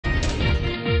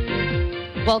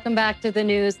Welcome back to the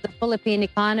news. The Philippine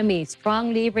economy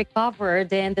strongly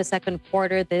recovered in the second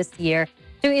quarter this year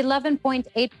to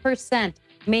 11.8%,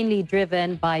 mainly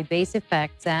driven by base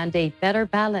effects and a better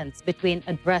balance between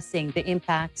addressing the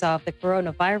impacts of the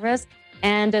coronavirus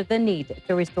and the need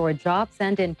to restore jobs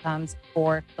and incomes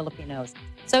for Filipinos.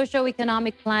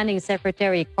 Socioeconomic Planning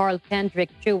Secretary Carl Kendrick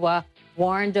Chua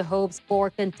warned the hopes for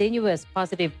continuous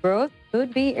positive growth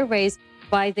could be erased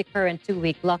by the current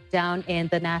two-week lockdown in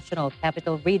the National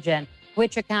Capital Region,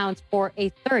 which accounts for a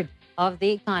third of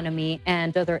the economy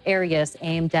and other areas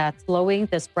aimed at slowing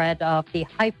the spread of the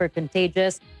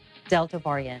hyper-contagious Delta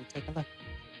variant. Take a look.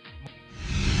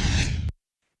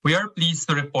 We are pleased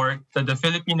to report that the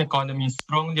Philippine economy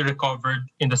strongly recovered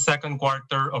in the second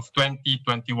quarter of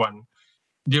 2021.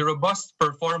 The robust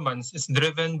performance is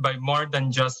driven by more than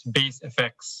just base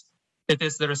effects. It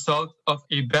is the result of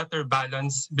a better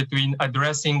balance between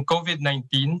addressing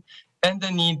COVID-19 and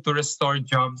the need to restore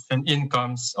jobs and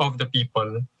incomes of the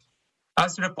people.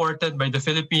 As reported by the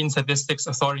Philippine Statistics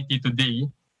Authority today,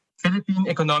 Philippine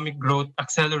economic growth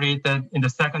accelerated in the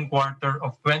second quarter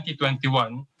of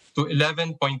 2021 to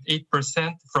 11.8%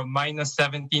 from minus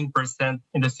 17%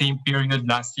 in the same period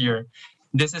last year.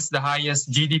 This is the highest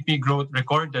GDP growth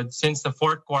recorded since the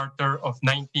fourth quarter of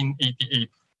 1988.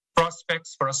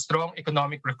 Prospects for a strong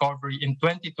economic recovery in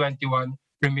 2021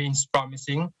 remains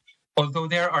promising, although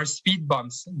there are speed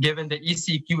bumps given the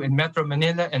ECQ in Metro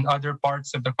Manila and other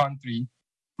parts of the country.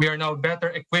 We are now better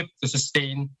equipped to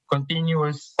sustain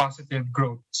continuous positive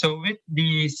growth. So with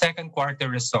the second quarter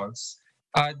results,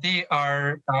 they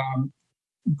are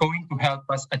going to help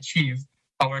us achieve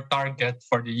our target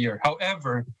for the year.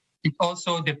 However, it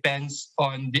also depends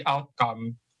on the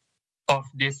outcome of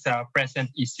this present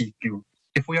ECQ.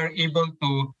 If we are able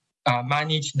to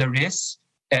manage the risks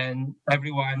and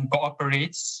everyone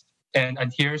cooperates and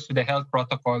adheres to the health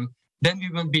protocol, then we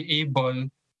will be able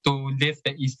to lift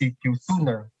the ECQ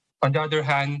sooner. On the other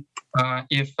hand,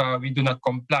 if we do not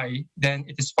comply, then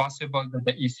it is possible that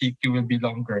the ECQ will be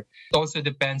longer. It also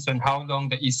depends on how long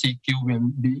the ECQ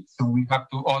will be. So we have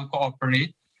to all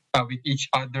cooperate with each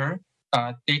other,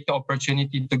 take the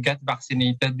opportunity to get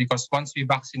vaccinated, because once we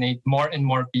vaccinate more and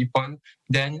more people,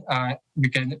 then we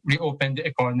can reopen the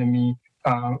economy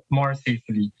more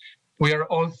safely. We are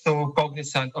also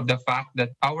cognizant of the fact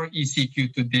that our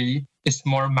ECQ today is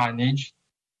more managed.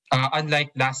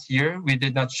 Unlike last year, we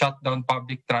did not shut down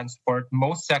public transport.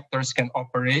 Most sectors can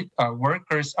operate.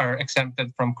 Workers are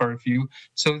exempted from curfew.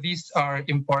 So these are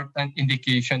important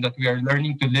indications that we are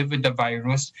learning to live with the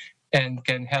virus and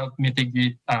can help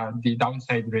mitigate the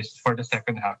downside risks for the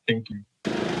second half. Thank you.